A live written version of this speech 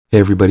Hey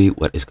everybody,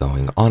 what is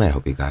going on? I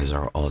hope you guys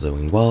are all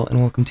doing well,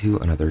 and welcome to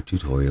another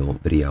tutorial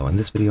video. In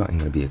this video, I'm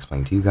going to be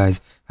explaining to you guys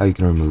how you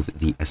can remove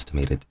the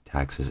estimated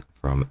taxes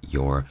from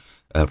your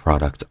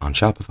product on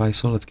Shopify.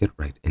 So let's get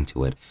right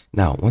into it.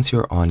 Now, once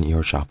you're on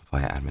your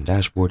Shopify admin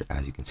dashboard,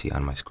 as you can see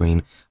on my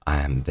screen,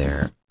 I am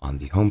there on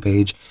the home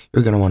page.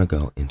 You're going to want to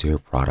go into your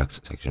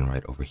products section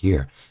right over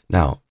here.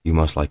 Now, you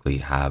most likely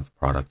have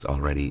products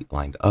already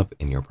lined up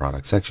in your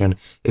product section.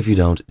 If you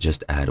don't,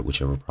 just add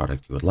whichever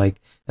product you would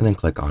like and then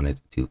click on it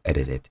to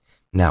edit it.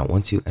 Now,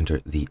 once you enter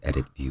the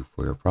edit view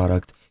for your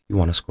product, you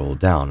want to scroll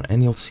down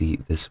and you'll see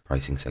this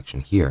pricing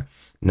section here.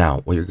 Now,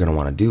 what you're going to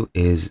want to do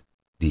is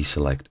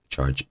deselect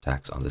charge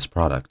tax on this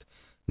product.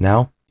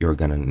 Now, you're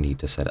going to need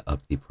to set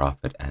up the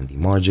profit and the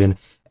margin,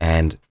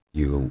 and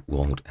you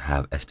won't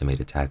have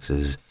estimated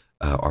taxes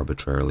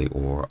arbitrarily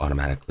or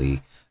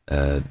automatically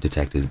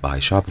detected by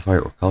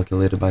Shopify or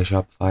calculated by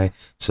Shopify.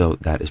 So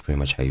that is pretty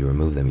much how you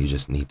remove them. You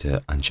just need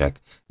to uncheck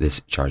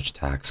this charge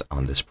tax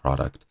on this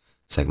product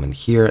segment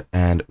here,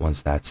 and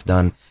once that's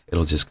done,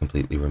 it'll just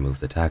completely remove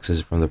the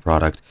taxes from the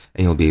product,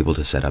 and you'll be able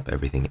to set up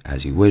everything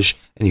as you wish,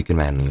 and you can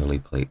manually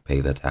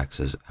pay the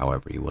taxes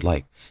however you would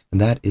like.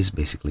 And that is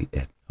basically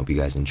it. Hope you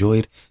guys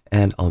enjoyed,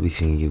 and I'll be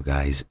seeing you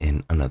guys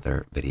in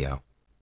another video.